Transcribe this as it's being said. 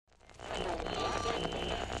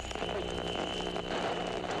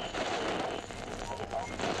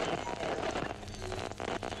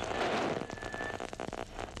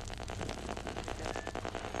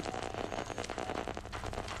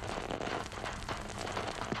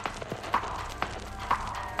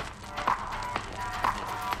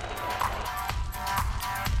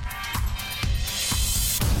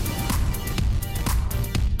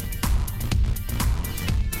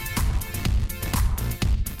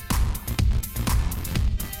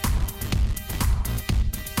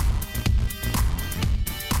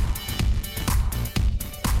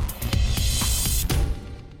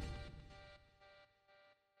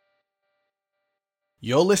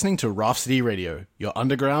You're listening to Raft City Radio, your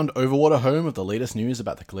underground, overwater home of the latest news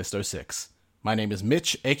about the Callisto 6. My name is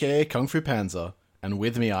Mitch, aka Kung Fu Panzer, and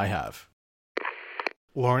with me I have...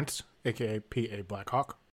 Lawrence, aka P.A.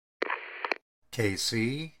 Blackhawk.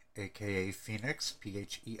 KC, aka Phoenix,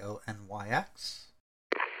 Pheonyx.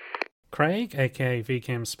 Craig, aka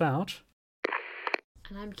VKM Spout.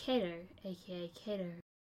 And I'm Kato, aka Kato.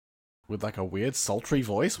 With like a weird sultry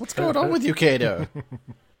voice? What's going on with you, Kato?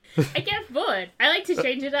 I get bored. I like to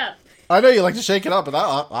change it up. I know you like to shake it up, but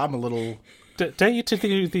I'm a little... Don't you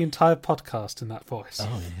do the entire podcast in that voice?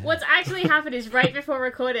 Oh, yeah. What's actually happened is right before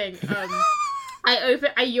recording,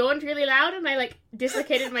 I yawned really loud and I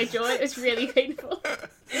dislocated my jaw. It was really painful.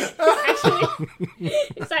 It's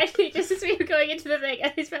actually just as we were going into the thing,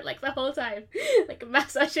 and I spent the whole time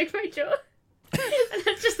massaging my jaw. And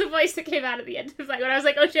that's just the voice that came out at the end of when I was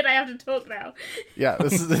like, oh shit, I have to talk now. Yeah,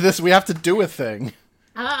 this we have to do a thing.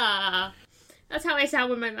 That's how I sound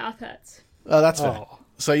when my mouth hurts. Oh, that's fair. Oh.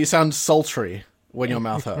 So you sound sultry when your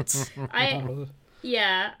mouth hurts. After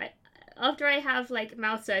I have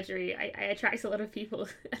mouth surgery, I attract a lot of people,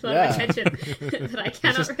 a lot of attention that I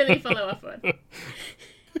cannot really follow up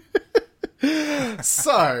on.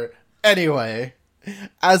 So, anyway,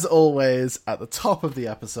 as always, at the top of the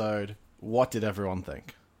episode, what did everyone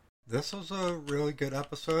think? This was a really good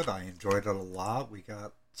episode. I enjoyed it a lot. We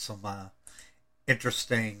got some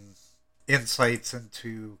interesting insights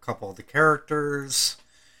into a couple of the characters.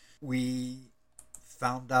 We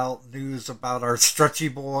found out news about our stretchy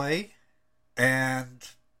boy. And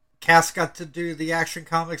Cass got to do the Action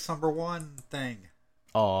Comics #1 thing.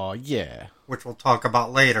 Oh, yeah. Which we'll talk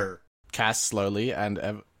about later. Cass slowly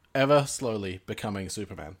and ever slowly becoming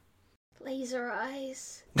Superman. Laser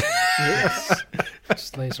eyes.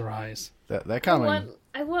 Just laser eyes. They're coming.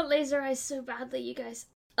 I want laser eyes so badly, you guys.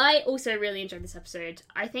 I also really enjoyed this episode.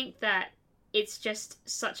 I think that it's just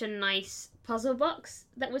such a nice puzzle box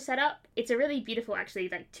that was set up. It's a really beautiful, actually,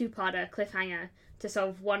 two-parter cliffhanger to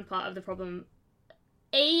solve one part of the problem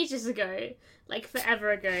ages ago,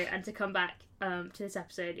 forever ago, and to come back to this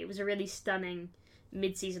episode. It was a really stunning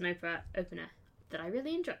mid-season opener that I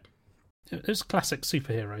really enjoyed. It was classic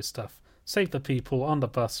superhero stuff. Save the people on the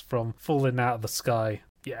bus from falling out of the sky.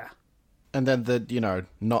 Yeah. And then the,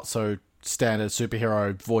 not so standard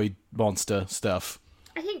superhero void monster stuff.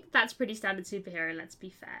 I think that's pretty standard superhero, let's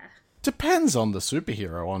be fair. Depends on the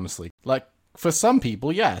superhero, honestly. For some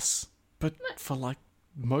people, yes. But for,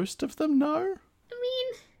 most of them, no? I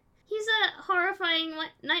mean, he's a horrifying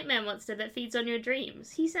nightmare monster that feeds on your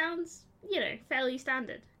dreams. He sounds, fairly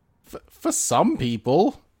standard. For some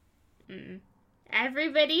people.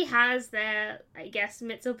 Everybody has their, I guess,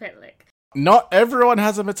 Mxyzptlk. Not everyone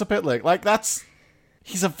has a Mxyzptlk.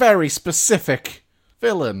 He's a very specific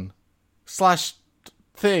villain. /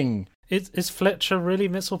 thing. Is Fletcher really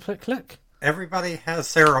Mxyzptlk? Everybody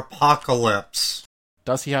has their apocalypse.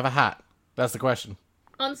 Does he have a hat? That's the question.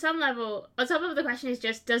 On some level, the question is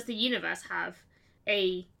just, does the universe have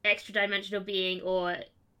a extra-dimensional being or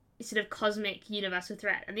sort of cosmic universal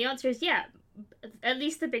threat? And the answer is yeah. At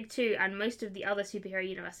least the big two and most of the other superhero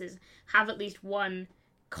universes have at least one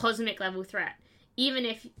cosmic-level threat. Even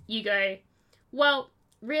if you go, well,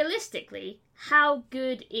 realistically, how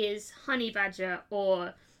good is Honey Badger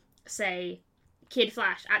or, say, Kid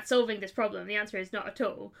Flash at solving this problem? The answer is not at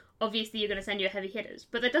all. Obviously, you're going to send your heavy hitters.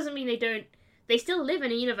 But that doesn't mean they still live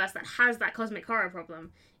in a universe that has that cosmic horror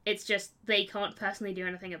problem. It's just they can't personally do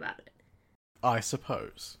anything about it. I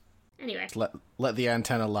suppose. Anyway. Let the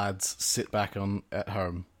antenna lads sit back at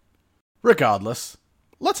home. Regardless,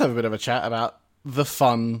 let's have a bit of a chat about the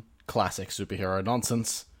fun, classic superhero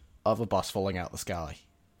nonsense of a bus falling out the sky.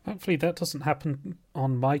 Hopefully that doesn't happen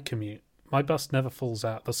on my commute. My bus never falls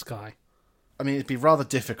out the sky. I mean, it'd be rather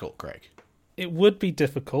difficult, Greg. It would be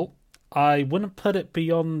difficult. I wouldn't put it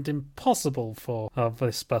beyond impossible for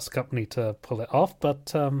this bus company to pull it off,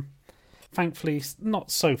 but thankfully not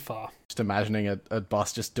so far. Just imagining a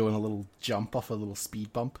bus just doing a little jump off a little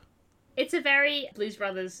speed bump. It's a very Blues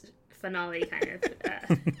Brothers finale kind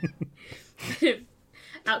of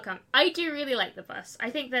outcome. I do really like the bus. I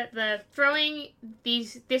think that the throwing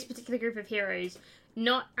this particular group of heroes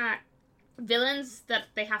not at villains that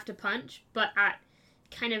they have to punch, but at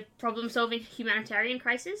kind of problem-solving humanitarian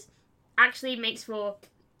crisis actually makes for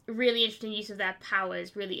really interesting use of their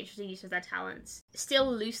powers, really interesting use of their talents.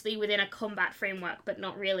 Still loosely within a combat framework, but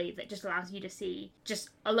not really, that just allows you to see just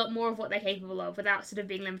a lot more of what they're capable of without sort of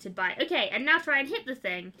being limited by, okay, and now try and hit the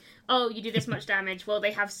thing. Oh, you do this much damage. Well,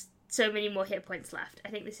 they have so many more hit points left. I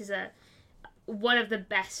think this is one of the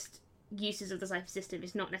best uses of the Cypher system.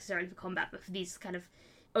 Is not necessarily for combat, but for these kind of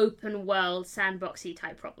open world, sandboxy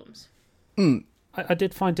type problems. I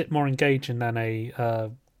did find it more engaging than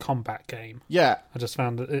a combat game. Yeah, I just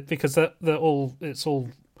found it because it's all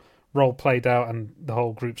role played out, and the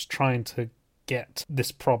whole group's trying to get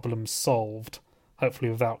this problem solved, hopefully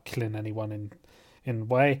without killing anyone in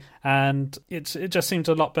way. And it just seems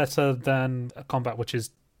a lot better than a combat which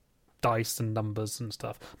is dice and numbers and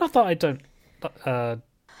stuff. Not that I don't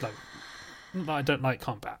like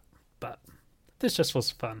combat, but this just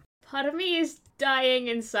was fun. Part of me is dying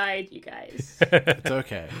inside, you guys. it's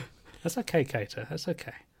okay. That's okay, Kato. That's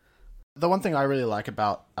okay. The one thing I really like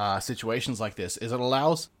about situations like this is it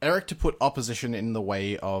allows Eric to put opposition in the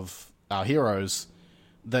way of our heroes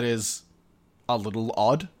that is a little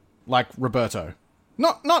odd, like Roberto.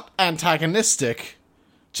 Not antagonistic,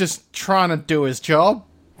 just trying to do his job.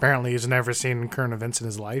 Apparently he's never seen current events in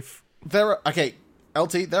his life. Okay,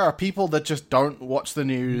 LT, there are people that just don't watch the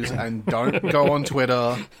news and don't go on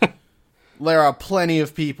Twitter. There are plenty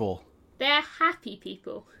of people. They're happy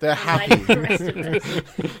people. They're unlike happy. the rest of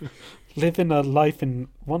us. Living a life in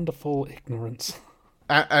wonderful ignorance.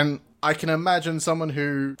 And I can imagine someone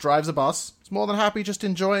who drives a bus is more than happy just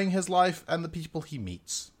enjoying his life and the people he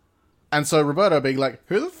meets. And so Roberto being like,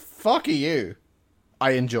 who the fuck are you?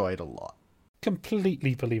 I enjoyed a lot.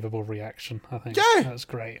 Completely believable reaction, I think. Yeah. That's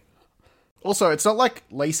great. Also, it's not like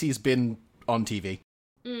Lacey's been on TV.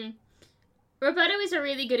 Roberto is a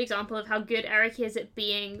really good example of how good Eric is at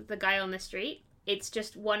being the guy on the street. It's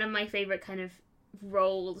just one of my favorite kind of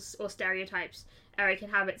roles or stereotypes Eric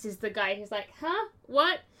inhabits is the guy who's like, huh?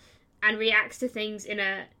 What? And reacts to things in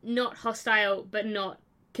a not hostile, but not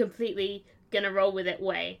completely gonna roll with it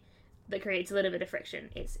way that creates a little bit of friction.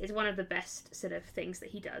 It's one of the best sort of things that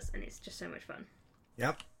he does, and it's just so much fun.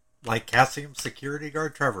 Yep. Like Cassium security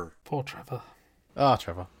guard Trevor. Poor Trevor. Ah,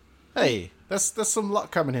 Trevor. Hey, there's some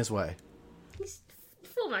luck coming his way. He's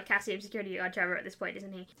former Cassium security guard Trevor at this point,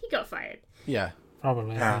 isn't he? He got fired. Yeah.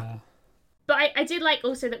 Probably. Yeah. But I did like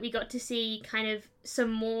also that we got to see kind of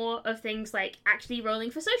some more of things like actually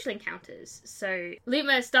rolling for social encounters. So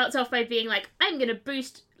Luma starts off by being like, I'm going to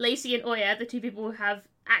boost Lacey and Oya, the two people who have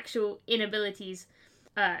actual inabilities,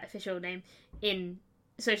 official name, in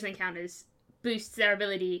social encounters, boosts their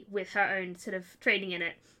ability with her own sort of training in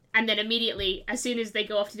it. And then immediately, as soon as they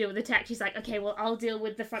go off to deal with the tech, she's like, okay, well, I'll deal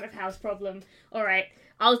with the front of house problem. All right,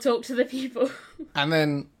 I'll talk to the people. And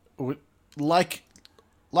then, like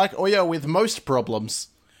Oya with most problems,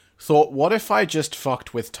 thought, what if I just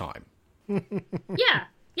fucked with time? Yeah,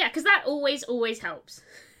 because that always helps.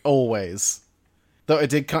 Always. Though it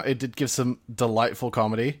did give some delightful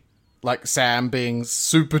comedy. Like Sam being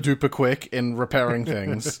super duper quick in repairing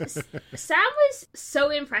things. Sam was so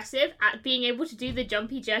impressive at being able to do the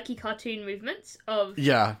jumpy, jerky cartoon movements of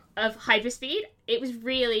hyperspeed. It was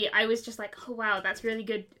really, I was just like, oh wow, that's really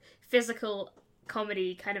good physical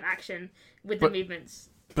comedy kind of action with the movements.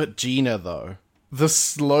 But Gina, though, the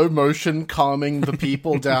slow motion calming the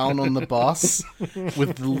people down on the bus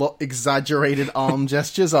with the exaggerated arm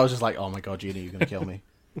gestures, I was just like, oh my god, Gina, you're gonna kill me.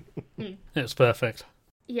 It's perfect.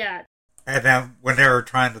 Yeah. And then when they were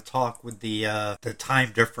trying to talk with the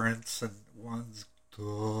time difference and one's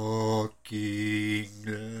talking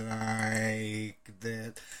like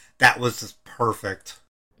that was just perfect.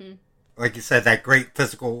 Like you said, that great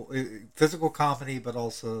physical comedy, but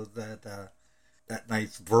also that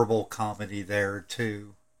nice verbal comedy there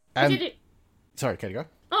too. And sorry, Katie, go.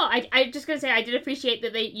 Oh, I just gonna say I did appreciate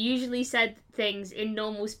that they usually said things in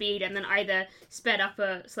normal speed and then either sped up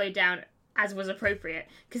or slowed down as was appropriate,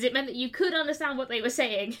 because it meant that you could understand what they were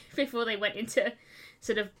saying before they went into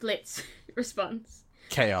sort of blitz response.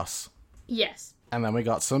 Chaos. Yes. And then we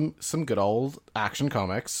got some good old Action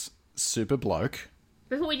Comics, Super Bloke.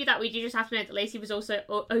 Before we do that, we do just have to note that Lacey was also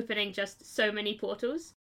opening just so many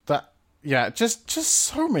portals. Just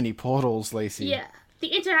so many portals, Lacey. Yeah. The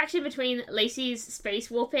interaction between Lacey's space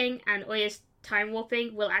warping and Oya's time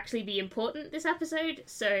warping will actually be important this episode,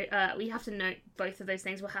 so we have to note both of those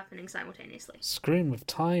things were happening simultaneously. Screwing with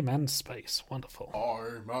time and space. Wonderful.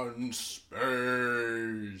 Time and space.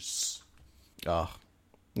 Oh,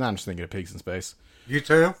 now I'm just thinking of pigs in space. You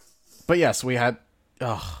too? But yes, we had...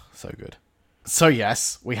 Oh, so good. So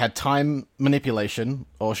yes, we had time manipulation,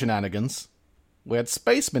 or shenanigans. We had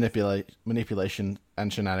space manipulation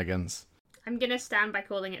and shenanigans. I'm gonna stand by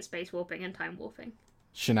calling it space warping and time warping.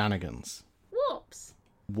 Shenanigans. Warps.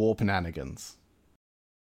 Warpenanigans.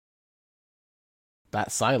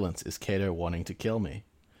 That silence is Kato wanting to kill me.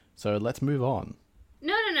 So let's move on.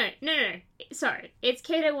 No. Sorry. It's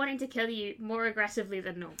Kato wanting to kill you more aggressively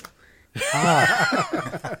than normal.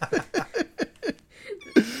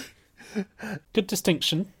 Good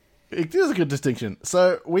distinction. It is a good distinction.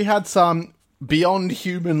 So we had some beyond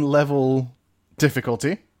human level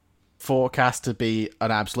difficulty for Cass to be an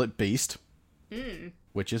absolute beast,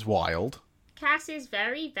 which is wild. Cass is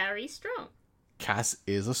very, very strong. Cass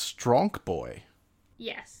is a strong boy.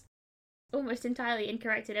 Yes. Almost entirely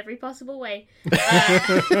incorrect in every possible way.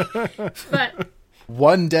 But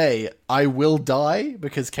One day, I will die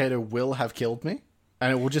because Kato will have killed me,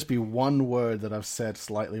 and it will just be one word that I've said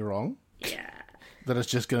slightly wrong. yeah, That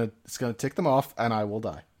it's gonna tick them off, and I will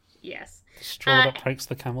die. yes. The straw that breaks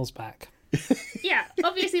the camel's back. Yeah,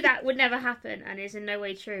 obviously that would never happen and is in no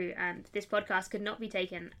way true, and this podcast could not be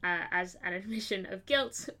taken as an admission of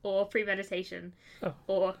guilt or premeditation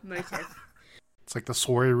or motive. It's like the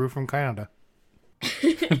Swearoo from Canada.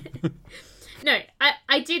 No,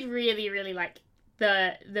 I did really, really like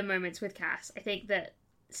the moments with Cass. I think that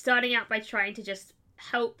starting out by trying to just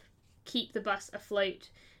help keep the bus afloat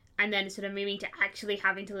and then sort of moving to actually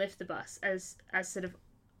having to lift the bus as sort of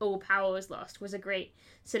all power was lost was a great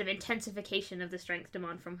sort of intensification of the strength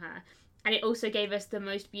demand from her. And it also gave us the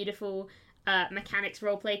most beautiful mechanics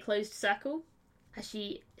roleplay closed circle as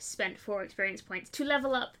she spent 4 experience points to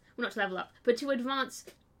level up, well, not to level up, but to advance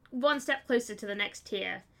one step closer to the next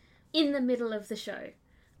tier in the middle of the show,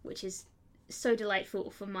 which is so delightful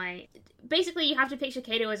for my... Basically, you have to picture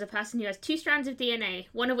Kato as a person who has 2 strands of DNA,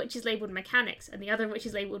 one of which is labelled mechanics, and the other of which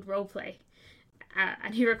is labelled roleplay.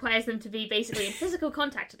 And who requires them to be basically in physical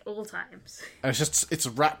contact at all times. And it's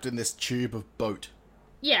wrapped in this tube of boat.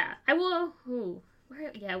 Yeah, I will... Ooh,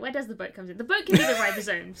 where does the boat come in? The boat can be the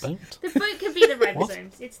ribosomes. Boat? The boat can be the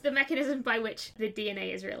ribosomes. It's the mechanism by which the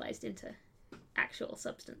DNA is realised into actual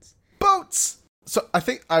substance. Boats! So I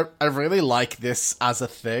think I really like this as a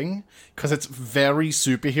thing, because it's very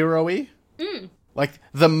superhero-y. Like,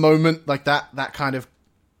 the moment, like that kind of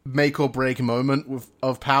make or break moment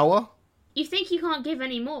of power. You think you can't give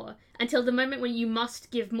any more until the moment when you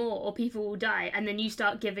must give more or people will die, and then you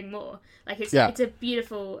start giving more. Like, it's a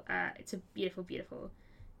beautiful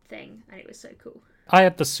thing, and it was so cool. I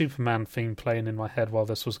had the Superman theme playing in my head while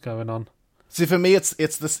this was going on. See, for me, it's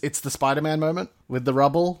the Spider-Man moment with the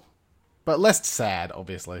rubble, but less sad,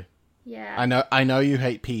 obviously. Yeah. I know you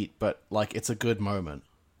hate Pete, but like it's a good moment.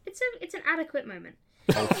 It's an adequate moment.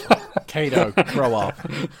 Kato, grow up.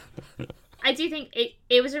 I do think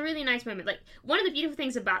it was a really nice moment. Like, one of the beautiful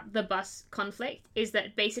things about the bus conflict is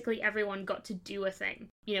that basically everyone got to do a thing.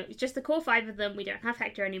 You know, it's just the core 5 of them. We don't have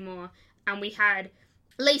Hector anymore, and we had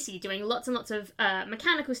Lacey doing lots and lots of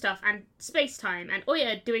mechanical stuff and space time, and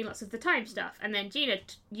Oya doing lots of the time stuff, and then Gina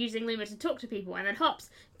using Luma to talk to people, and then Hops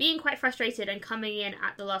being quite frustrated and coming in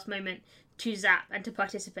at the last moment to zap and to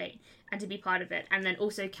participate and to be part of it, and then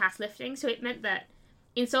also Cass lifting. So it meant that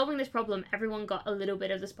in solving this problem, everyone got a little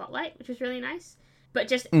bit of the spotlight, which was really nice. But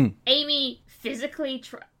just Amy physically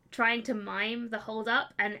trying to mime the hold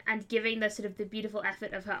up and giving the sort of the beautiful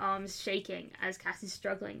effort of her arms shaking as Cass is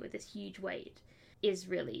struggling with this huge weight is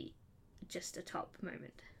really just a top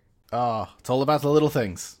moment. Ah, it's all about the little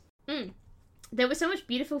things. There was so much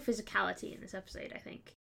beautiful physicality in this episode, I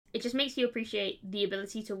think. It just makes you appreciate the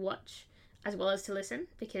ability to watch as well as to listen,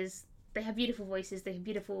 because they have beautiful voices, they have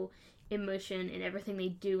beautiful emotion in everything they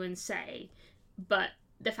do and say, but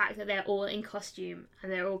the fact that they're all in costume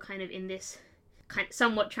and they're all kind of in this kind of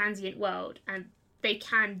somewhat transient world and they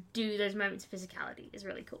can do those moments of physicality is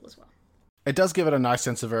really cool as well. It does give it a nice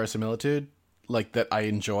sense of verisimilitude, like that I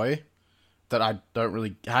enjoy, that I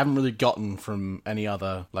haven't really gotten from any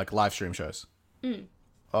other like live stream shows.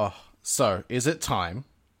 Oh, so is it time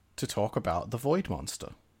to talk about the Void Monster?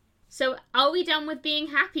 So are we done with being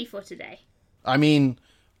happy for today? I mean,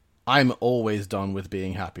 I'm always done with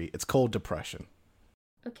being happy. It's called depression.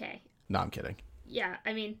 Okay. No, I'm kidding. Yeah,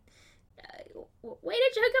 I mean, way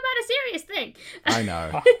to joke about a serious thing. I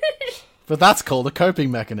know. But that's called a coping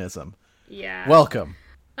mechanism. Yeah. Welcome.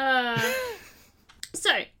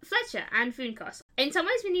 So, Fletcher and Fooncross. In some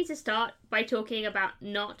ways, we need to start by talking about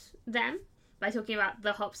not them, by talking about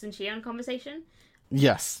the Hops and Shion conversation.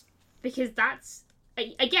 Yes. Because that's,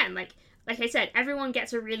 again, like I said, everyone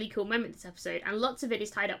gets a really cool moment this episode, and lots of it is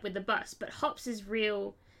tied up with the bus, but Hops'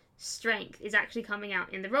 real strength is actually coming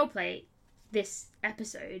out in the roleplay this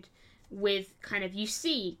episode with kind of, you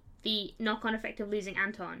see, the knock-on effect of losing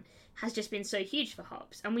Anton has just been so huge for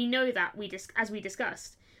Hops, and we know that, as we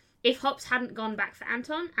discussed, if Hops hadn't gone back for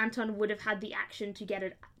Anton, Anton would have had the action to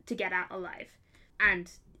get out alive, and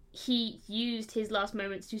he used his last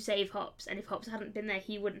moments to save Hops, and if Hops hadn't been there,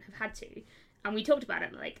 he wouldn't have had to. And we talked about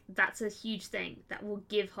it, like, that's a huge thing that will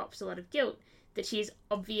give Hops a lot of guilt that she is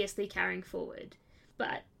obviously carrying forward.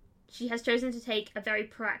 But she has chosen to take a very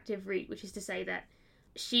proactive route, which is to say that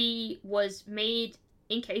she was made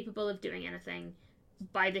incapable of doing anything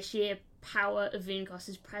by the sheer power of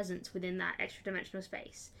Vooncost's presence within that extra dimensional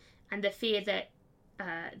space, and the fear that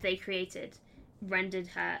they created rendered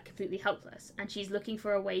her completely helpless, and she's looking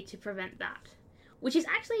for a way to prevent that, which is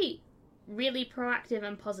actually really proactive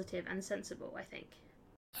and positive and sensible, I think.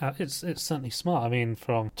 It's certainly smart. I mean,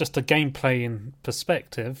 from just a gameplay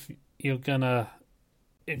perspective, you're gonna,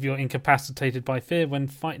 if you're incapacitated by fear when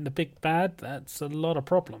fighting the big bad, that's a lot of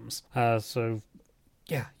problems. So,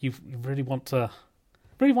 yeah, you really want to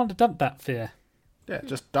dump that fear. Yeah,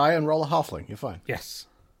 just die and roll a halfling. You're fine. Yes.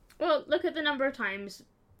 Well, look at the number of times,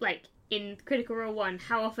 like in Critical Role 1,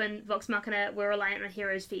 how often Vox Machina were reliant on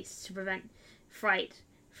Heroes' Feasts to prevent fright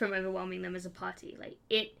from overwhelming them as a party.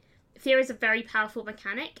 Fear is a very powerful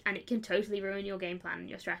mechanic, and it can totally ruin your game plan and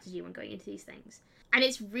your strategy when going into these things. And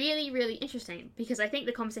it's really, really interesting, because I think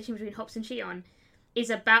the conversation between Hops and Shion is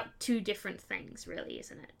about two different things, really,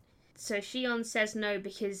 isn't it? So Shion says no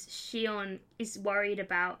because Shion is worried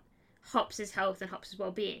about Hops' health and Hops'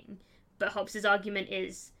 well-being, but Hops' argument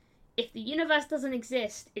is, if the universe doesn't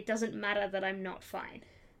exist, it doesn't matter that I'm not fine.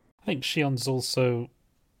 I think Shion's also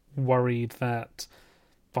worried that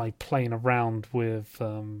by playing around with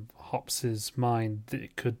Hops' mind, that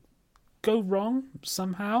it could go wrong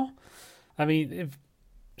somehow. I mean, if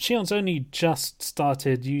Shion's only just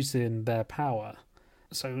started using their power,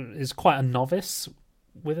 so is quite a novice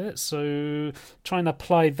with it. So trying to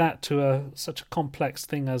apply that to such a complex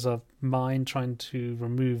thing as a mind, trying to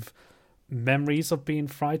remove memories of being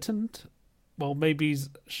frightened, well, maybe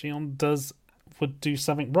Shion would do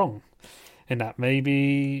something wrong in that.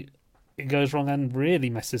 Maybe it goes wrong and really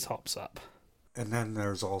messes Hops up. And then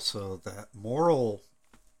there's also that moral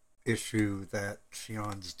issue that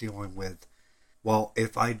Shion's dealing with. Well,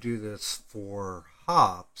 if I do this for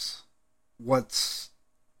Hops, what's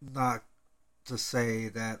not to say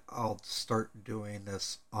that I'll start doing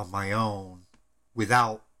this on my own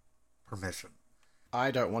without permission?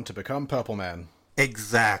 I don't want to become Purple Man.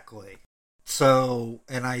 Exactly. So,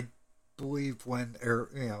 and I believe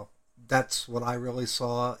that's what I really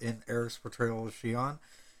saw in Eric's portrayal of Shion.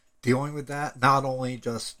 Dealing with that, not only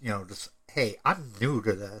just, hey, I'm new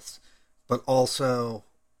to this, but also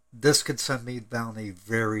this could send me down a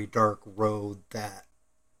very dark road that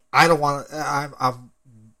I don't want to, I'm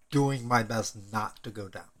doing my best not to go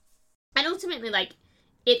down. And ultimately,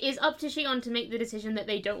 it is up to Shion to make the decision that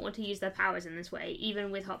they don't want to use their powers in this way,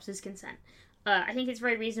 even with Hops' consent. I think it's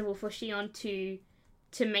very reasonable for Shion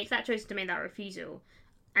to make that choice, to make that refusal.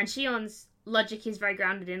 And Shion's logic is very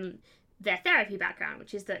grounded in their therapy background,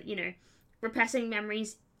 which is that, repressing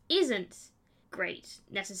memories isn't great,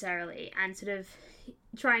 necessarily, and sort of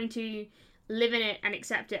trying to live in it and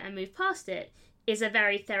accept it and move past it is a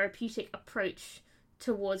very therapeutic approach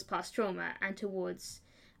towards past trauma and towards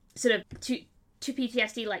sort of to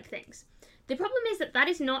PTSD-like things. The problem is that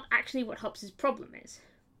is not actually what Hops' problem is.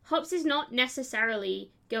 Hops is not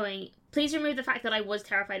necessarily going, please remove the fact that I was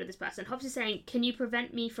terrified of this person. Hops is saying, can you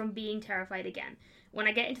prevent me from being terrified again? When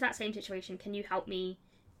I get into that same situation, can you help me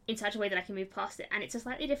in such a way that I can move past it? And it's a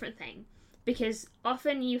slightly different thing, because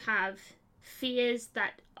often you have fears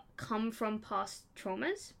that come from past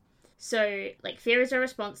traumas. So, fear is a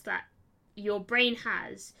response that your brain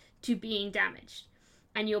has to being damaged.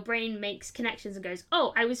 And your brain makes connections and goes,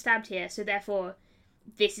 oh, I was stabbed here, so therefore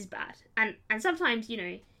this is bad. And sometimes,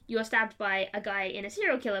 you're stabbed by a guy in a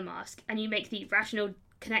serial killer mask, and you make the rational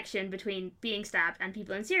connection between being stabbed and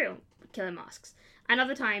people in serial killer masks. And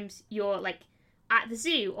other times, you're, at the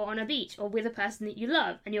zoo or on a beach or with a person that you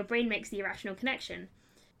love, and your brain makes the irrational connection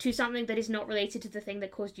to something that is not related to the thing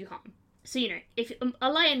that caused you harm. So, if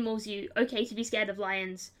a lion mauls you, okay to be scared of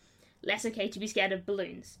lions, less okay to be scared of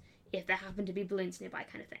balloons, if there happen to be balloons nearby,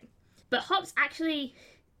 kind of thing. But Hops actually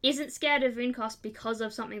isn't scared of Voonkost because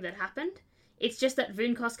of something that happened. It's just that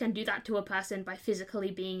Voonkost can do that to a person by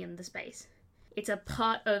physically being in the space. It's a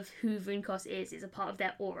part of who Voonkost is. It's a part of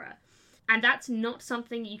their aura. And that's not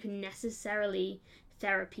something you can necessarily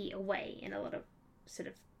therapy away in a lot of sort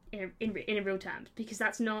of in real terms, because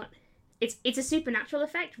that's not, it's a supernatural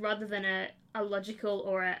effect rather than a logical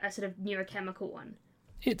or a sort of neurochemical one.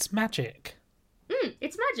 It's magic.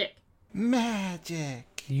 It's magic.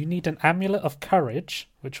 Magic. You need an amulet of courage,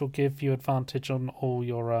 which will give you advantage on all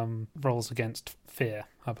your rolls against fear,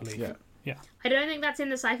 I believe. Yeah. I don't think that's in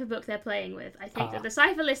the cipher book they're playing with. I think that the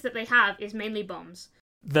cipher list that they have is mainly bombs.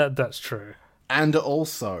 That's true. And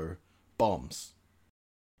also bombs.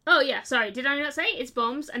 Oh yeah, sorry, did I not say? It's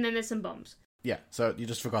bombs, and then there's some bombs. Yeah, so you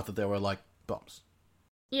just forgot that there were, bombs.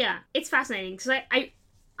 Yeah, it's fascinating, because I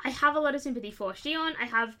have a lot of sympathy for Shion. I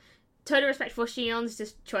have total respect for Shion's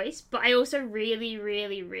just choice, but I also really,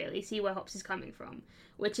 really, really see where Hops is coming from,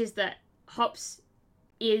 which is that Hops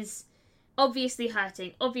is obviously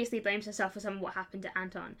hurting, obviously blames herself for some of what happened to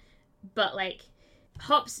Anton. But, like,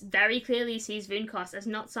 Hops very clearly sees Vunkoss as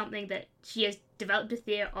not something that she has developed a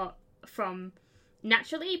fear from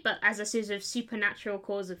naturally, but as a sort of supernatural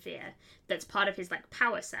cause of fear that's part of his, like,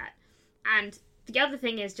 power set. And the other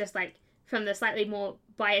thing is just, like, from the slightly more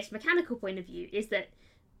biased mechanical point of view, is that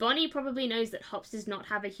Bonnie probably knows that Hops does not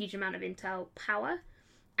have a huge amount of intel power.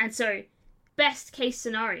 And so, best case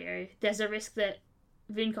scenario, there's a risk that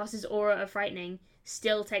Vunkoss's aura of frightening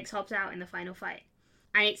still takes Hops out in the final fight.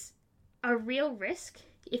 And it's a real risk,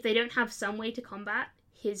 if they don't have some way to combat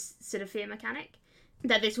his sort of fear mechanic,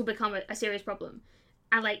 that this will become a serious problem.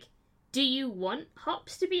 And, like, do you want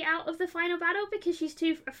Hops to be out of the final battle because she's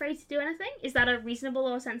too afraid to do anything? Is that a reasonable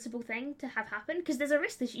or sensible thing to have happen? Because there's a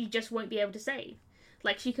risk that you just won't be able to save,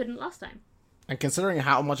 like she couldn't last time. And considering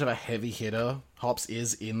how much of a heavy hitter Hops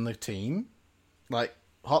is in the team, like,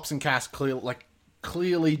 Hops and Cass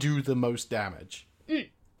clearly do the most damage.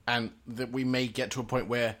 And that we may get to a point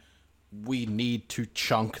where we need to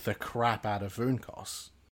chunk the crap out of Vunkoss.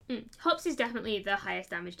 Hops is definitely the highest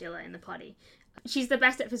damage dealer in the party. She's the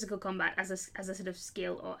best at physical combat as a sort of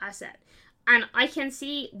skill or asset. And I can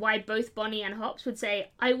see why both Bonnie and Hops would say,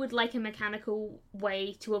 I would like a mechanical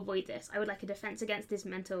way to avoid this. I would like a defense against this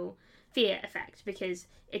mental fear effect, because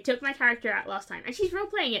it took my character out last time. And she's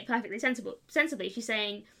role-playing it perfectly sensibly. She's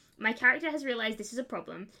saying, my character has realised this is a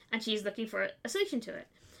problem, and she is looking for a solution to it.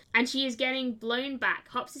 And she is getting blown back.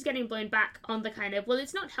 Hops is getting blown back on the kind of, well,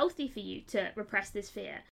 it's not healthy for you to repress this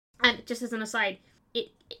fear. And just as an aside,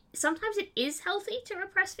 sometimes it is healthy to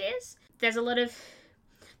repress fears. There's a lot of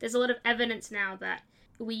evidence now that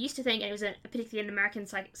we used to think, and it was particularly an American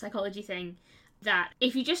psychology thing, that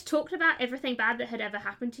if you just talked about everything bad that had ever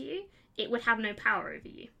happened to you, it would have no power over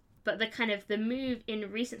you. But the move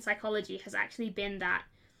in recent psychology has actually been that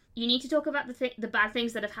you need to talk about the bad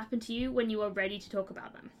things that have happened to you when you are ready to talk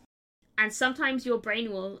about them. And sometimes your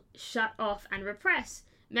brain will shut off and repress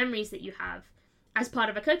memories that you have as part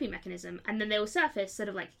of a coping mechanism, and then they will surface sort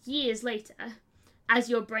of like years later as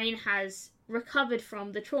your brain has recovered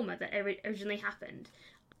from the trauma that originally happened.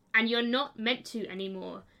 And you're not meant to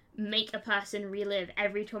anymore make a person relive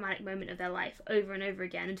every traumatic moment of their life over and over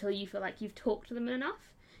again until you feel like you've talked to them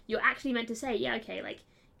enough. You're actually meant to say, yeah, okay, like,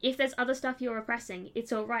 if there's other stuff you're repressing,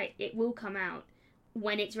 it's alright, it will come out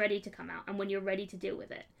when it's ready to come out and when you're ready to deal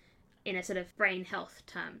with it, in a sort of brain health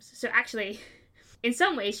terms. So actually, in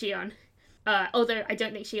some ways, Shion, although I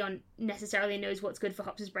don't think Shion necessarily knows what's good for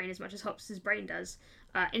Hops' brain as much as Hops' brain does,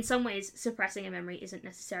 in some ways, suppressing a memory isn't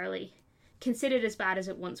necessarily considered as bad as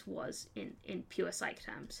it once was in pure psych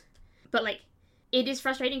terms. But, like, it is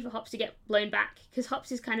frustrating for Hops to get blown back, because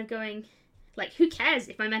Hops is kind of going, like, who cares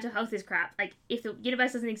if my mental health is crap? Like, if the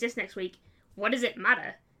universe doesn't exist next week, what does it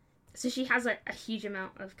matter? So she has a huge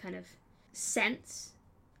amount of kind of sense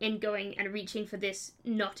in going and reaching for this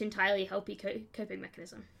not entirely healthy coping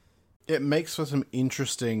mechanism. It makes for some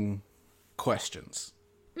interesting questions.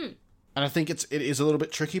 And I think it is a little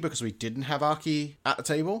bit tricky because we didn't have Aki at the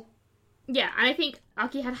table. Yeah, and I think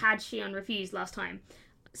Aki had Shion refused last time.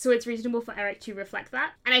 So it's reasonable for Eric to reflect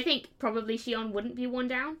that. And I think probably Shion wouldn't be worn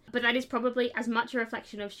down, but that is probably as much a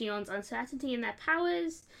reflection of Shion's uncertainty in their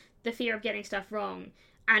powers, the fear of getting stuff wrong,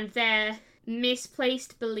 and their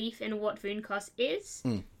misplaced belief in what Vunkoss is,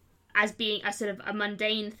 as being a sort of a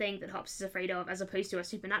mundane thing that Hops is afraid of, as opposed to a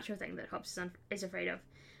supernatural thing that Hops is afraid of.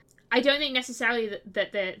 I don't think necessarily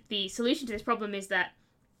that the solution to this problem is that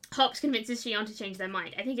Hops convinces Shion to change their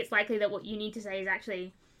mind. I think it's likely that what you need to say is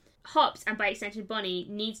actually Hops, and by extension Bonnie,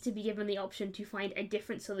 needs to be given the option to find a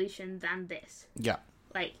different solution than this. Yeah.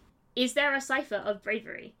 Like, is there a cipher of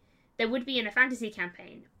bravery? There would be in a fantasy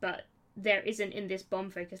campaign, but there isn't in this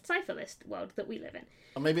bomb-focused cipher list world that we live in.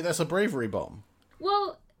 Or maybe there's a bravery bomb.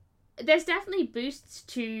 Well, there's definitely boosts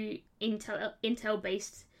to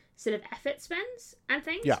intel-based sort of effort spends and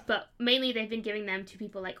things, but mainly they've been giving them to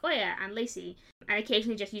people like Oya and Lacey, and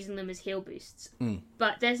occasionally just using them as heal boosts.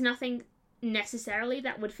 But there's nothing necessarily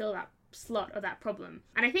that would fill that slot or that problem.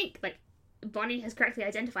 And I think, like, Bonnie has correctly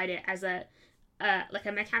identified it as a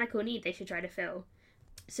mechanical need they should try to fill.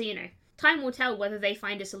 So, you know, time will tell whether they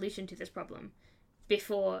find a solution to this problem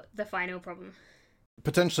before the final problem.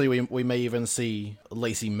 Potentially, we may even see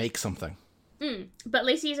Lacey make something. But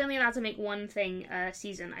Lacey is only allowed to make one thing a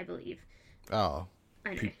season, I believe. Oh.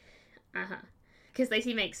 I know. Because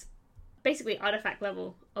Lacey makes basically artifact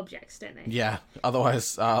level objects, don't they? Yeah.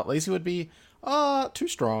 Otherwise, Lacey would be too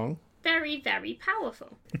strong. Very, very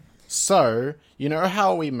powerful. So, you know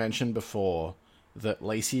how we mentioned before that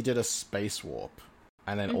Lacey did a space warp,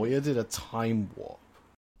 and then Oya did a time warp?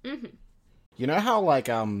 Mm-hmm. You know how, like,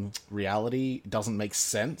 reality doesn't make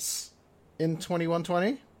sense in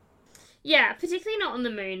 2120. Yeah, particularly not on the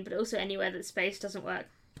moon, but also anywhere that space doesn't work.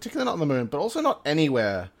 Particularly not on the moon, but also not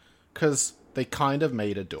anywhere, because they kind of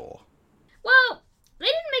made a door. Well, they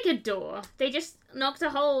didn't make a door. They just knocked a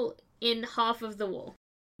hole in half of the wall.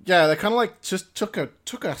 Yeah, they kind of like just took a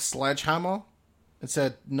sledgehammer and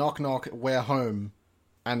said, knock, knock, we're home.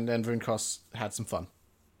 And then Vunkos had some fun.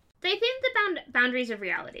 They thinned the boundaries of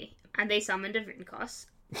reality, and they summoned a Vunkos.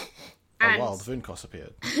 Oh, And wow, the Vunkos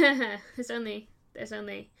appeared. there's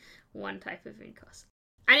only one type of Vunkos.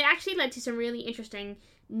 And it actually led to some really interesting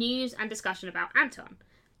news and discussion about Anton.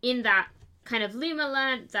 In that, kind of Luma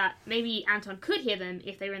learned that maybe Anton could hear them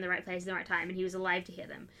if they were in the right place at the right time, and he was alive to hear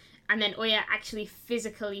them. And then Oya actually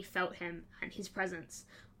physically felt him and his presence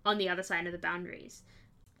on the other side of the boundaries.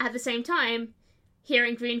 At the same time,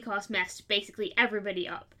 hearing Vunkos messed basically everybody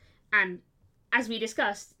up, and as we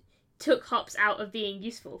discussed, took Hops out of being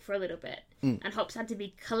useful for a little bit. And Hops had to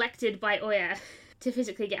be collected by Oya to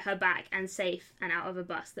physically get her back and safe and out of a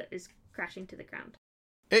bus that is crashing to the ground.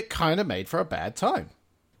 It kind of made for a bad time.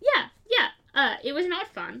 Yeah. It was not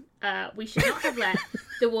fun. We should not have let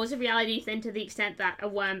the walls of reality thin to the extent that a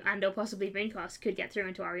worm and or possibly Vunkos could get through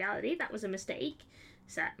into our reality. That was a mistake,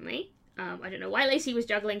 certainly. I don't know why Lacey was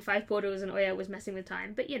juggling 5 portals and Oya was messing with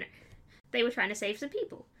time, but they were trying to save some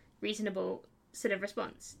people. Reasonable sort of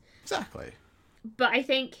response. Exactly. But I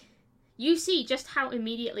think you see just how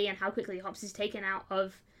immediately and how quickly Hops is taken out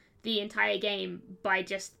of the entire game by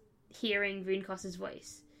just hearing Vunkos'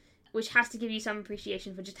 voice, which has to give you some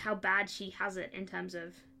appreciation for just how bad she has it in terms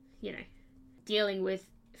of, dealing with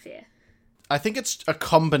fear. I think it's a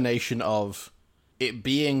combination of it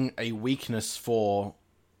being a weakness for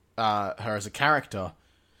her as a character,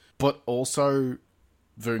 but also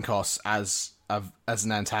Vunkos as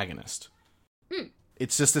an antagonist.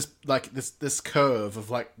 It's just this curve of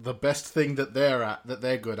like the best thing that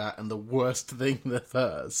they're good at, and the worst thing that's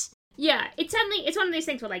hers. Yeah, it's one of those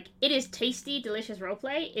things where like it is tasty, delicious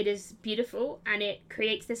roleplay. It is beautiful, and it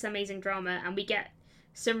creates this amazing drama, and we get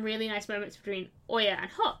some really nice moments between Oya and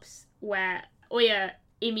Hops, where Oya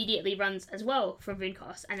immediately runs as well from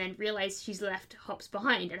Vunkos, and then realizes she's left Hops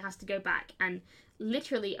behind and has to go back and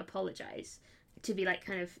literally apologize to be like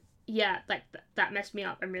kind of, yeah, like that messed me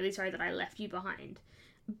up. I'm really sorry that I left you behind.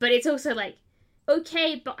 But it's also like,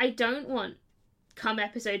 okay, but I don't want come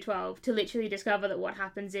episode 12 to literally discover that what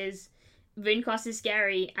happens is Vunkos is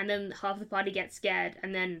scary and then half the party gets scared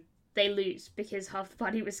and then they lose because half the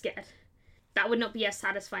party was scared. That would not be a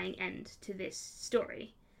satisfying end to this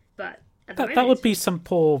story. But at the moment, that would be some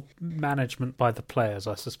poor management by the players,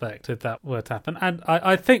 I suspect, if that were to happen. And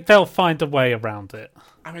I think they'll find a way around it.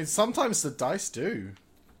 I mean, sometimes the dice do.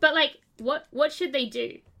 But like, what should they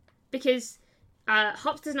do? Because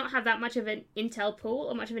Hops does not have that much of an intel pool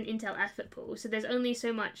or much of an intel effort pool, so there's only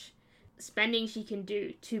so much spending she can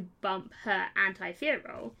do to bump her anti-fear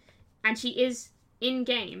roll, and she is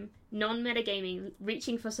in-game, non-metagaming,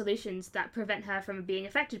 reaching for solutions that prevent her from being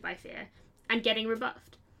affected by fear and getting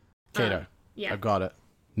rebuffed. Kato, Yeah. I've got it.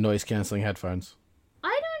 Noise-cancelling headphones.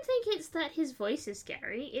 I don't think it's that his voice is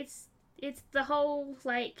scary. It's the whole,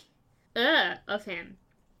 like, of him.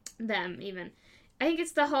 Them, even. I think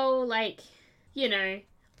it's the whole, like,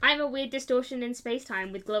 I'm a weird distortion in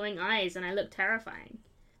space-time with glowing eyes and I look terrifying.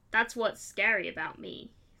 That's what's scary about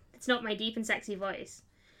me. It's not my deep and sexy voice.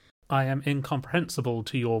 I am incomprehensible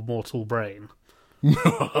to your mortal brain.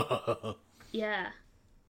 Yeah.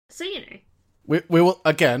 So, We will,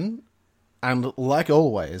 again, and like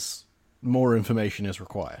always, more information is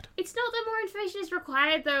required. It's not that more information is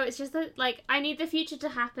required, though. It's just that, like, I need the future to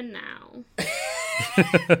happen now.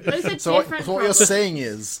 Those are So different what you're problems. saying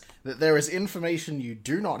is that there is information you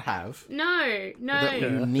do not have No. that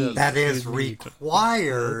you need. That is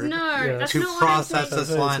required No, that's to not process what I'm saying.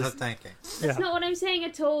 this line of thinking. That's not what I'm saying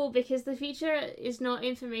at all, because the future is not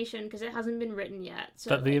information, because it hasn't been written yet.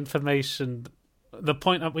 So, But the like, information, the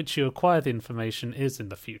point at which you acquire the information is in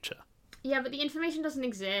the future. yeah, but the information doesn't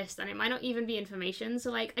exist, and it might not even be information,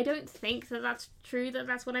 so, like, I don't think that that's true, that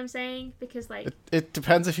that's what I'm saying, because, like... It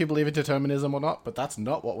depends if you believe in determinism or not, but that's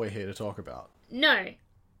not what we're here to talk about. No,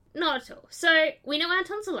 not at all. So, we know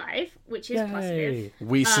Anton's alive, which is positive.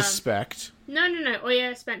 We suspect. No.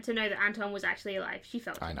 Oya spent to know that Anton was actually alive. She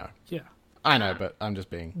felt it. I know. Yeah. I know, but I'm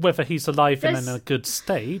just being... Whether he's alive and in This- a good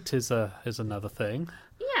state is another thing.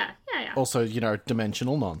 Yeah. Also,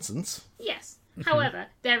 dimensional nonsense. Yes. However,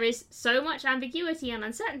 there is so much ambiguity and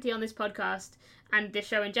uncertainty on this podcast and this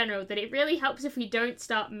show in general that it really helps if we don't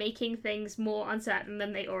start making things more uncertain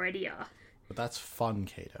than they already are. But that's fun,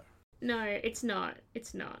 Kato. No, it's not.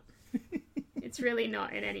 It's not. It's really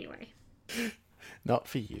not in any way. Not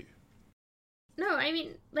for you. No, I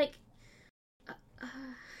mean, like,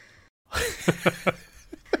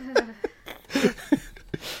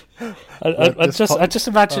 I just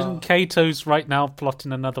imagine Kato's right now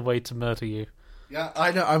plotting another way to murder you. Yeah,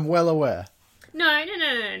 I know. I'm well aware. No.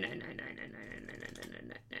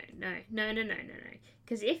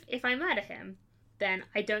 Because if I murder him, then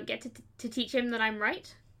I don't get to teach him that I'm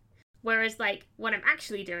right. Whereas, like, what I'm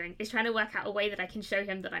actually doing is trying to work out a way that I can show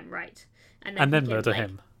him that I'm right. And then murder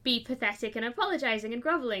him. Be pathetic and apologising and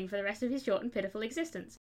grovelling for the rest of his short and pitiful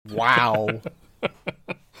existence. Wow.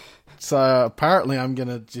 So apparently I'm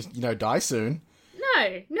gonna just, die soon.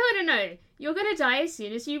 No. You're gonna die as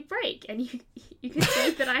soon as you break, and you can say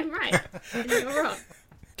that I'm right and you're wrong.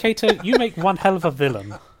 Kato, you make one hell of a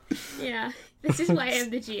villain. Yeah, this is why I'm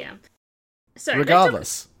the GM. So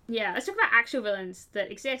Regardless. let's talk about actual villains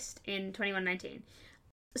that exist in 2119.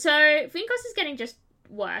 So Fingos is getting just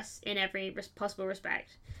worse in every possible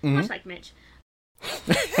respect, much like Mitch.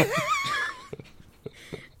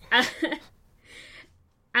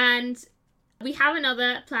 And we have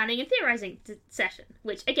another planning and theorizing session,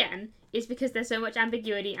 which again is because there's so much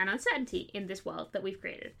ambiguity and uncertainty in this world that we've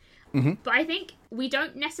created. But I think we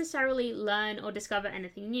don't necessarily learn or discover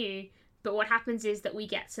anything new, but what happens is that we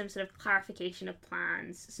get some sort of clarification of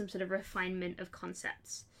plans, some sort of refinement of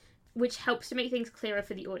concepts, which helps to make things clearer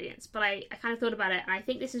for the audience. But I kind of thought about it, and I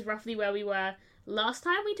think this is roughly where we were last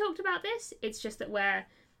time we talked about this. It's just that we're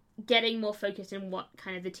getting more focused in what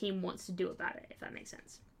kind of the team wants to do about it, if that makes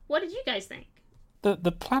sense. What did you guys think?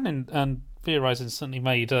 The planning and theorising certainly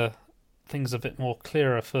made things a bit more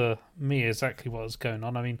clearer for me exactly what was going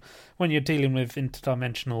on. I mean, when you're dealing with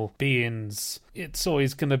interdimensional beings, it's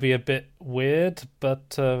always going to be a bit weird,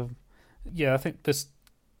 but I think this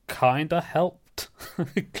kind of helped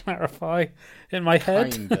clarify in my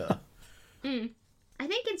head. Kinda. I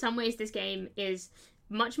think in some ways this game is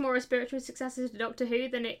much more a spiritual successor to Doctor Who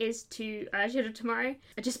than it is to Urgent of Tomorrow,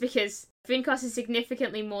 just because Vinkos is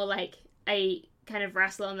significantly more like a kind of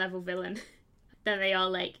Rassilon level villain than they are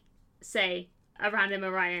like, say, a random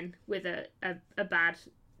Orion with a bad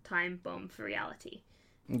time bomb for reality.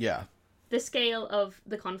 Yeah. The scale of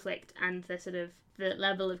the conflict and the sort of the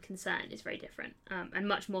level of concern is very different, and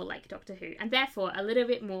much more like Doctor Who, and therefore a little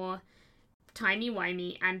bit more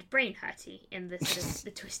timey-wimey and brain-hurty in the sort of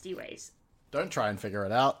the twisty ways. Don't try and figure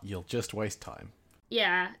it out. You'll just waste time.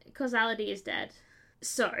 Yeah, causality is dead.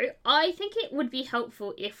 So, I think it would be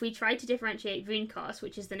helpful if we tried to differentiate Vooncast,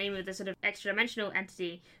 which is the name of the sort of extra-dimensional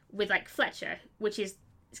entity, with, like, Fletcher, which is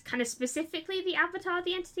kind of specifically the avatar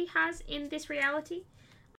the entity has in this reality.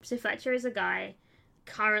 So Fletcher is a guy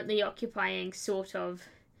currently occupying sort of,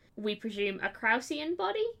 we presume, a Krausian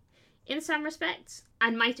body in some respects,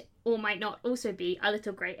 and might or might not also be a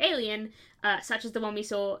little grey alien, such as the one we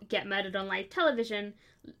saw get murdered on live television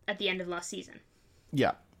at the end of last season.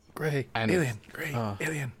 Yeah. Grey alien. Grey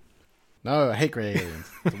alien. No, I hate grey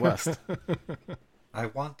aliens. It's the worst. I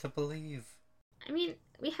want to believe. I mean,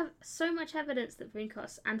 we have so much evidence that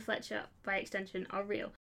Vooncast and Fletcher, by extension, are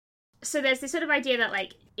real. So there's this sort of idea that,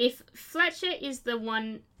 like, if Fletcher is the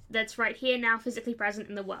one that's right here now physically present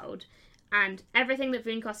in the world, and everything that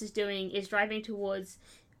Vooncast is doing is driving towards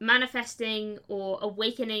manifesting or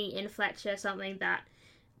awakening in Fletcher something that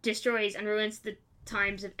destroys and ruins the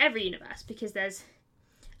times of every universe, because there's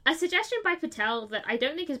a suggestion by Patel that I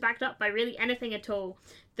don't think is backed up by really anything at all,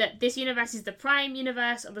 that this universe is the prime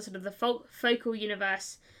universe, or the sort of the focal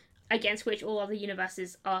universe against which all other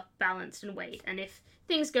universes are balanced and weighed. And if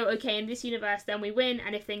things go okay in this universe, then we win,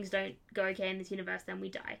 and if things don't go okay in this universe, then we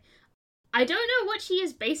die. I don't know what she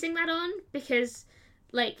is basing that on, because,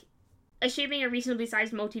 like, assuming a reasonably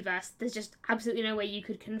sized multiverse, there's just absolutely no way you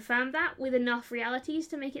could confirm that with enough realities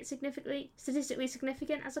to make it statistically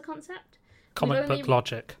significant as a concept. Comic book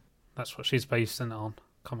logic. That's what she's basing it on.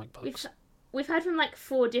 Comic books. We've heard from, like,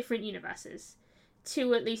 4 different universes,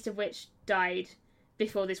 2 at least of which died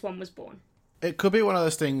before this one was born. It could be one of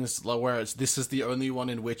those things where this is the only one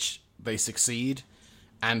in which they succeed,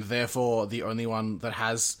 and therefore the only one that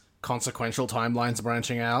has consequential timelines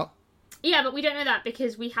branching out. Yeah, but we don't know that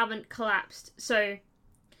because we haven't collapsed. So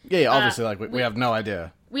yeah, obviously, we have no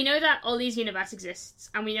idea. We know that Ollie's universe exists,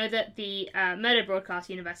 and we know that the Murder Broadcast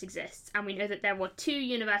universe exists, and we know that there were 2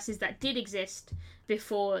 universes that did exist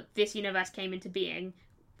before this universe came into being,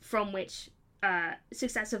 from which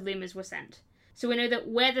successive Lumas were sent. So we know that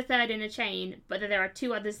we're the third in a chain, but that there are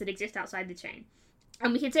 2 others that exist outside the chain.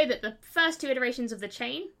 And we can say that the first 2 iterations of the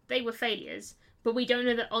chain, they were failures, but we don't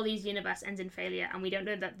know that Ollie's universe ends in failure, and we don't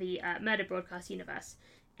know that the Murder Broadcast universe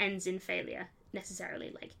ends in failure,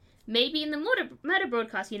 necessarily. Like, maybe in the Murder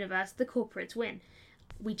Broadcast universe, the corporates win.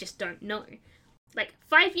 We just don't know. like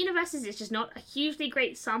 5 universes is just not a hugely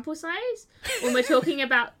great sample size when we're talking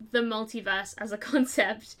about the multiverse as a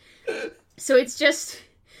concept. So it's just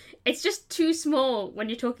too small when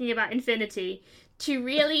you're talking about infinity to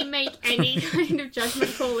really make any kind of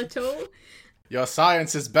judgment call at all. Your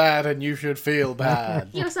science is bad and you should feel bad.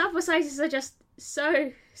 Your sample sizes are just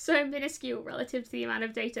so minuscule relative to the amount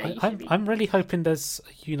of data I'm really hoping there's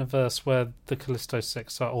a universe where the Callisto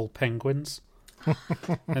 6 are all penguins.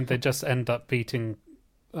 And they just end up beating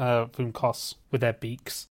Vunkos with their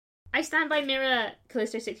beaks. I stand by Mirror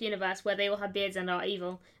Callisto 6 universe where they all have beards and are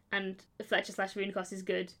evil, and Fletcher/Runecost is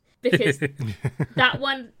good. Because that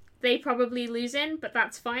one they probably lose in, but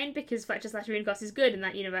that's fine because Fletcher/Runecost is good in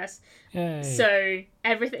that universe. Yay. So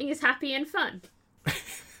everything is happy and fun.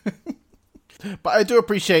 But I do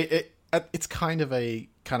appreciate it. It's kind of a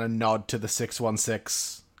nod to the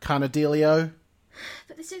 616 kind of dealio.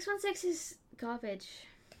 But the 616 is garbage.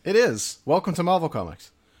 It is. Welcome to Marvel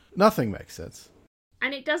Comics. Nothing makes sense.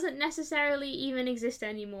 And it doesn't necessarily even exist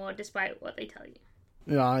anymore, despite what they tell you.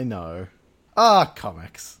 Yeah, I know.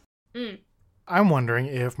 Comics. I'm wondering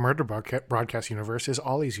if Murder Broadcast Universe is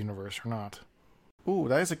Ollie's universe or not. Ooh,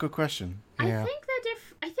 that is a good question. Yeah. I think they're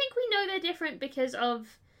I think we know they're different because of...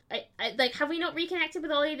 have we not reconnected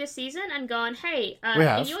with Ollie this season and gone, hey, We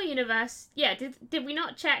have. in your universe... Yeah, did we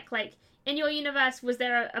not check, in your universe, was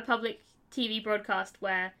there a public TV broadcast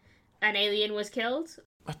where an alien was killed?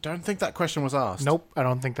 I don't think that question was asked. Nope, I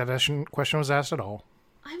don't think that question was asked at all.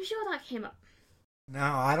 I'm sure that came up. No,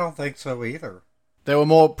 I don't think so either. They were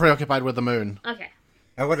more preoccupied with the moon. Okay.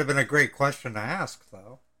 That would have been a great question to ask,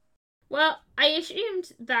 though. Well, I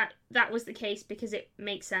assumed that was the case because it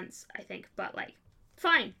makes sense, I think. But,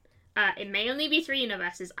 fine. It may only be 3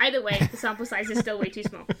 universes. Either way, the sample size is still way too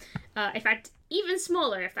small. In fact, even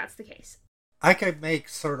smaller if that's the case. I could make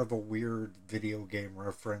sort of a weird video game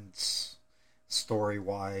reference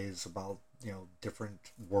story-wise about,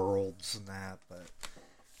 different worlds and that, but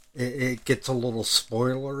it gets a little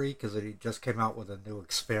spoilery because it just came out with a new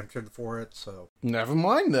expansion for it, so... Never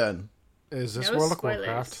mind then. Is this No World of spoilers.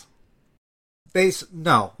 Warcraft?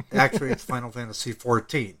 No, actually it's Final Fantasy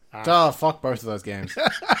XIV. Fuck both of those games.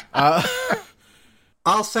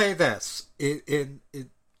 I'll say this.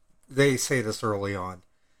 They say this early on.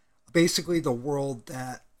 Basically, the world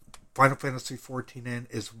that Final Fantasy XIV in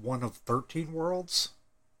is one of 13 worlds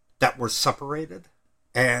that were separated.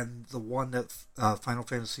 And the one that Final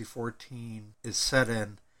Fantasy XIV is set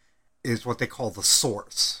in is what they call the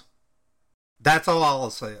Source. That's all I'll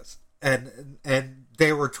say is. And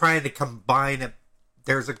they were trying to combine it.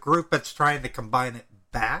 There's a group that's trying to combine it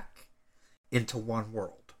back into one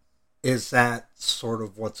world. Is that sort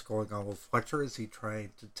of what's going on with Fletcher? Is he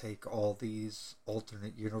trying to take all these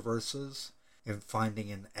alternate universes and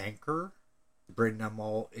finding an anchor, bring them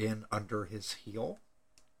all in under his heel,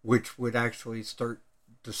 which would actually start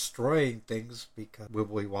destroying things because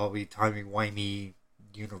wibbly-wobbly, timey-wimey,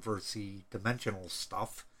 university dimensional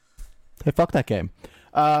stuff. Hey, fuck that game.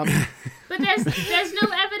 But there's no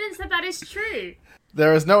evidence that is true.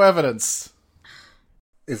 There is no evidence.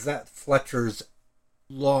 Is that Fletcher's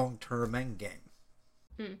long-term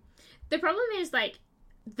endgame? The problem is,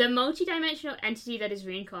 the multi-dimensional entity that is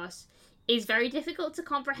Runecost is very difficult to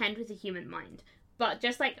comprehend with the human mind. But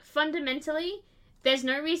just, fundamentally, there's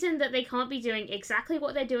no reason that they can't be doing exactly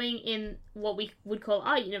what they're doing in what we would call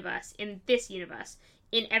our universe, in this universe,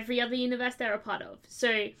 in every other universe they're a part of.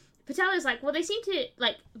 So Patel is they seem to,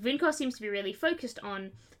 Runecost seems to be really focused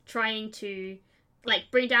on trying to,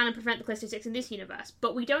 bring down and prevent the Callisto 6 in this universe,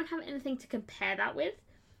 but we don't have anything to compare that with.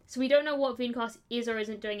 So we don't know what Runecost is or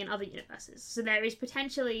isn't doing in other universes. So there is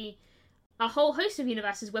potentially a whole host of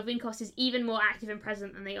universes where Runecost is even more active and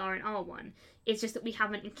present than they are in R1. It's just that we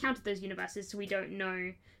haven't encountered those universes, so we don't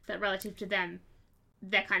know that relative to them,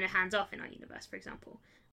 they're kind of hands-off in our universe, for example.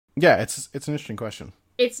 Yeah, it's an interesting question.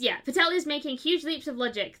 Patel is making huge leaps of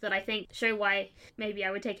logic that I think show why maybe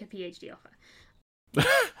I would take a PhD offer.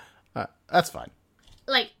 That's fine.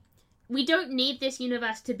 We don't need this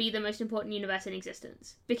universe to be the most important universe in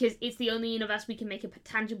existence, because it's the only universe we can make a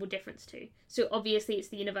tangible difference to. So obviously it's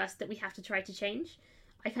the universe that we have to try to change.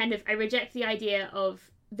 I reject the idea of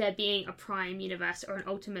there being a prime universe or an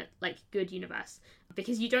ultimate, good universe,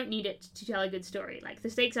 because you don't need it to tell a good story. The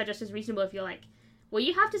stakes are just as reasonable if you're well,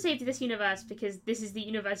 you have to save this universe because this is the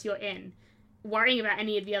universe you're in. Worrying about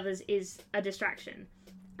any of the others is a distraction.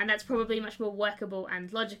 And that's probably much more workable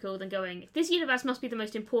and logical than going, this universe must be the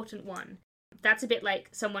most important one. That's a bit like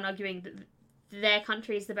someone arguing that their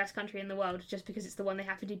country is the best country in the world just because it's the one they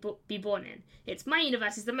happen to be born in. It's my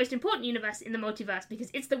universe is the most important universe in the multiverse because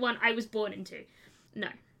it's the one I was born into. No,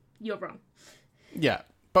 you're wrong. Yeah,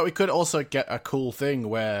 But we could also get a cool thing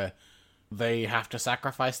where they have to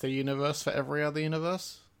sacrifice their universe for every other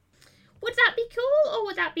universe. Would that be cool, or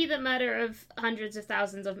would that be the murder of hundreds of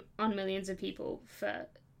thousands on millions of people for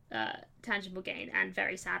tangible gain and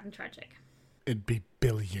very sad and tragic? It'd be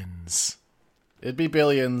billions. It'd be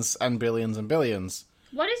billions and billions and billions.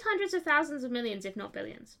 What is hundreds of thousands of millions, if not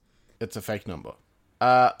billions? It's a fake number.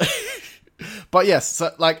 But yes,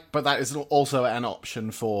 so, but that is also an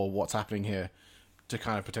option for what's happening here to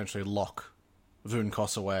kind of potentially lock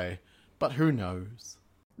Vunkoss away. But who knows?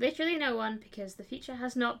 Literally no one, because the future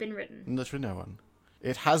has not been written. Literally no one.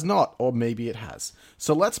 It has not, or maybe it has.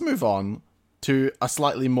 So let's move on to a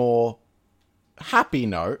slightly more happy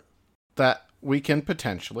note that we can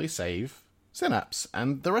potentially save Synapse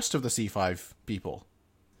and the rest of the C5 people.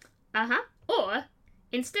 Uh-huh. Or,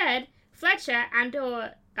 instead, Fletcher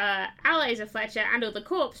and/or allies of Fletcher and/or the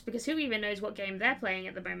Corpse, because who even knows what game they're playing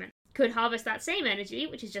at the moment, could harvest that same energy,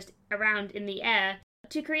 which is just around in the air,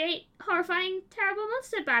 to create horrifying, terrible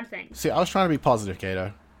monster bad things. See, I was trying to be positive,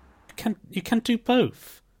 Kato. You can do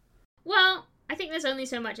both. Well, I think there's only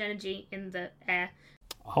so much energy in the air.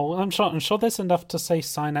 Oh, I'm sure there's enough to save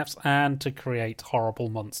Synapse and to create horrible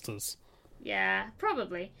monsters. Yeah,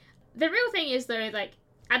 probably. The real thing is, though,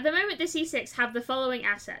 at the moment the C6 have the following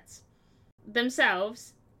assets.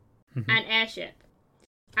 Themselves, an airship.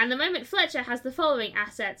 And the moment Fletcher has the following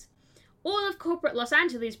assets. All of corporate Los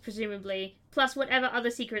Angeles, presumably, plus whatever other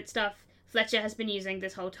secret stuff Fletcher has been using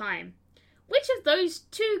this whole time. Which of those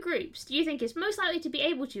two groups do you think is most likely to be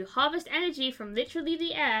able to harvest energy from literally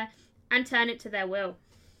the air and turn it to their will?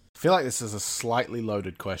 I feel like this is a slightly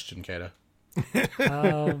loaded question, Kato.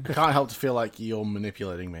 Um, I can't help to feel like you're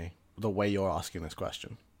manipulating me the way you're asking this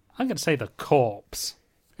question. I'm going to say the Corpse.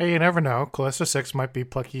 Hey, you never know. Callisto 6 might be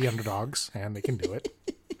plucky underdogs, and they can do it.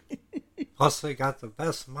 Plus, they got the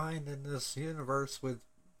best mind in this universe with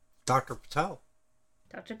Dr. Patel.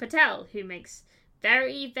 Dr. Patel, who makes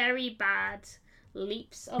very, very bad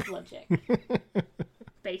leaps of logic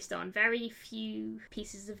based on very few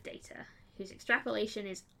pieces of data, whose extrapolation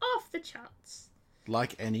is off the charts.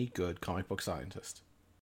 Like any good comic book scientist.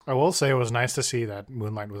 I will say it was nice to see that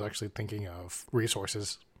Moonlight was actually thinking of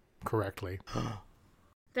resources correctly.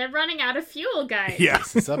 They're running out of fuel, guys. Yeah,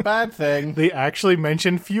 It's a bad thing. they actually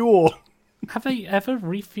mentioned fuel. Have they ever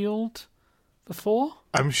refueled before?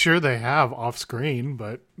 I'm sure they have off screen,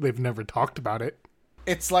 but they've never talked about it.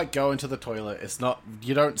 It's like going to the toilet. It's not.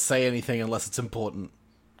 You don't say anything unless it's important.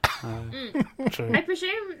 True. I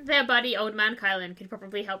presume their buddy Old Man Kylan could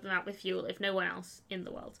probably help them out with fuel if no one else in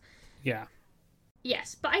the world. Yeah.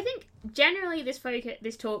 Yes, but I think generally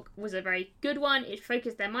this talk was a very good one. It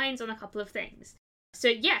focused their minds on a couple of things. So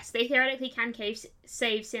yes, they theoretically can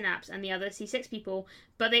save Synapse and the other C6 people,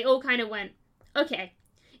 but they all kind of went, okay,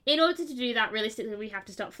 in order to do that, realistically, we have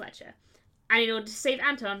to stop Fletcher. And in order to save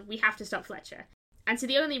Anton, we have to stop Fletcher. And so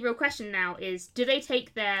the only real question now is, do they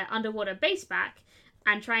take their underwater base back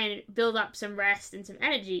and try and build up some rest and some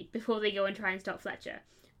energy before they go and try and stop Fletcher?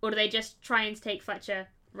 Or do they just try and take Fletcher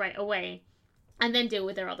right away and then deal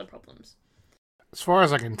with their other problems? As far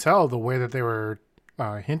as I can tell, the way that they were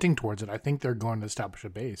hinting towards it, I think they're going to establish a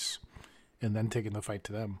base and then taking the fight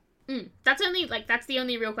to them. That's the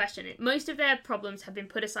only real question. Most of their problems have been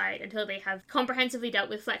put aside until they have comprehensively dealt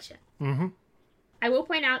with Fletcher. Mm-hmm. I will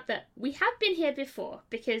point out that we have been here before,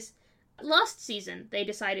 because last season they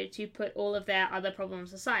decided to put all of their other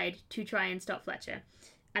problems aside to try and stop Fletcher.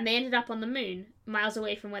 And they ended up on the moon, miles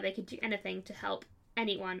away from where they could do anything to help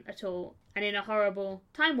anyone at all, and in a horrible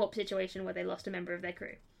time warp situation where they lost a member of their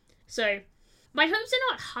crew. So, my hopes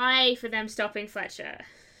are not high for them stopping Fletcher.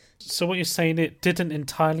 So what you're saying, it didn't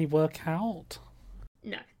entirely work out?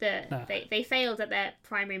 No, No. They failed at their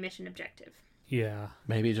primary mission objective. Yeah.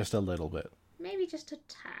 Maybe just a little bit. Maybe just a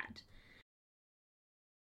tad.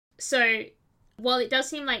 So, while it does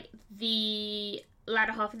seem like the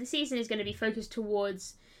latter half of the season is going to be focused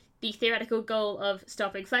towards the theoretical goal of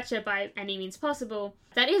stopping Fletcher by any means possible,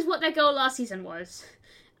 that is what their goal last season was.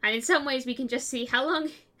 And in some ways we can just see how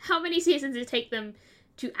many seasons it take them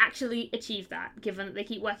to actually achieve that, given that they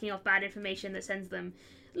keep working off bad information that sends them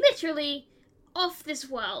literally off this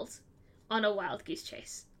world on a wild goose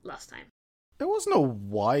chase last time. It wasn't a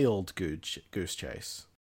wild goose chase.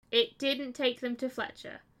 It didn't take them to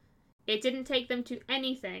Fletcher. It didn't take them to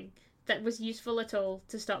anything that was useful at all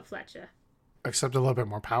to stop Fletcher. Except a little bit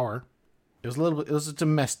more power. It was a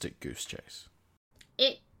domestic goose chase.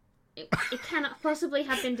 It cannot possibly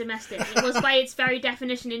have been domestic. It was by its very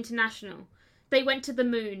definition international. They went to the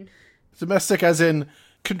moon. Domestic as in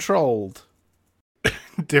controlled.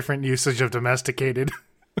 Different usage of domesticated.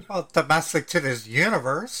 Well, domestic to this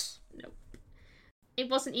universe. it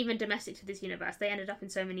wasn't even domestic to this universe. They ended up in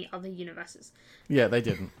so many other universes. Yeah, they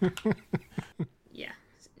didn't. Yeah.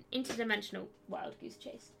 Interdimensional wild goose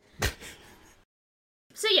chase.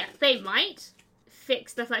 So yeah, they might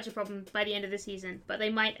fix the Fletcher problem by the end of the season, but they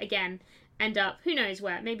might again end up, who knows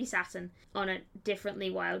where, maybe Saturn, on a differently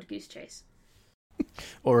wild goose chase.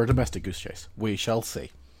 Or a domestic goose chase. We shall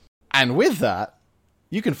see. And with that,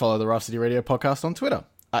 you can follow the Raft City Radio podcast on Twitter,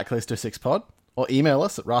 at Callisto6pod, or email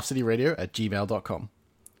us at raftcityradio@gmail.com.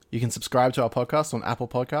 You can subscribe to our podcast on Apple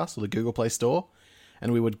Podcasts or the Google Play Store,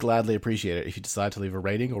 and we would gladly appreciate it if you decide to leave a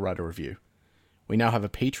rating or write a review. We now have a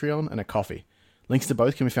Patreon and a Coffee. Links to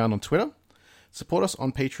both can be found on Twitter. Support us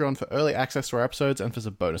on Patreon for early access to our episodes and for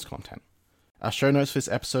some bonus content. Our show notes for this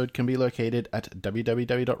episode can be located at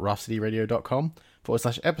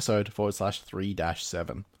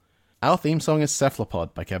www.raftcityradio.com/episode/3-7. Our theme song is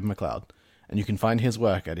Cephalopod by Kevin MacLeod, and you can find his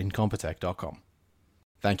work at incompetech.com.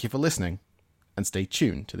 Thank you for listening, and stay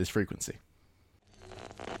tuned to this frequency.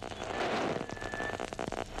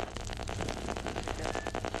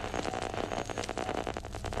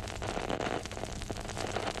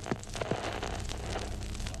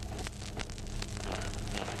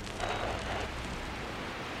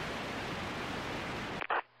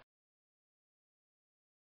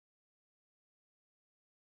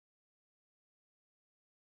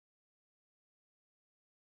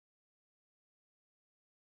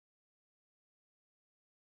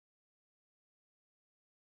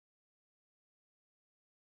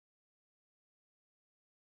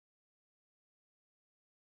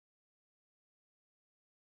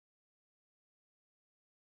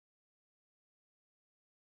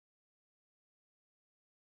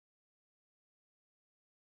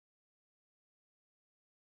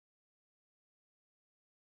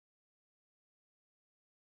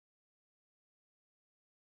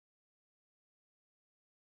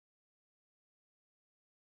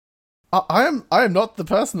 I am not the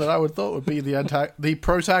person that I would thought would be the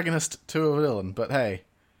protagonist to a villain, but hey.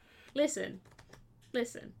 Listen.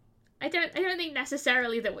 I don't think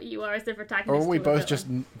necessarily that what you are is the protagonist. Or are we to a both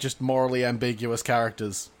villain. just morally ambiguous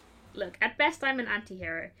characters? Look, at best I'm an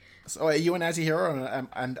anti-hero. So are you an anti-hero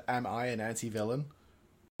and am I an anti-villain?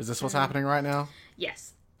 Is this what's happening right now?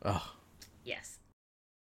 Yes. Ugh. Yes.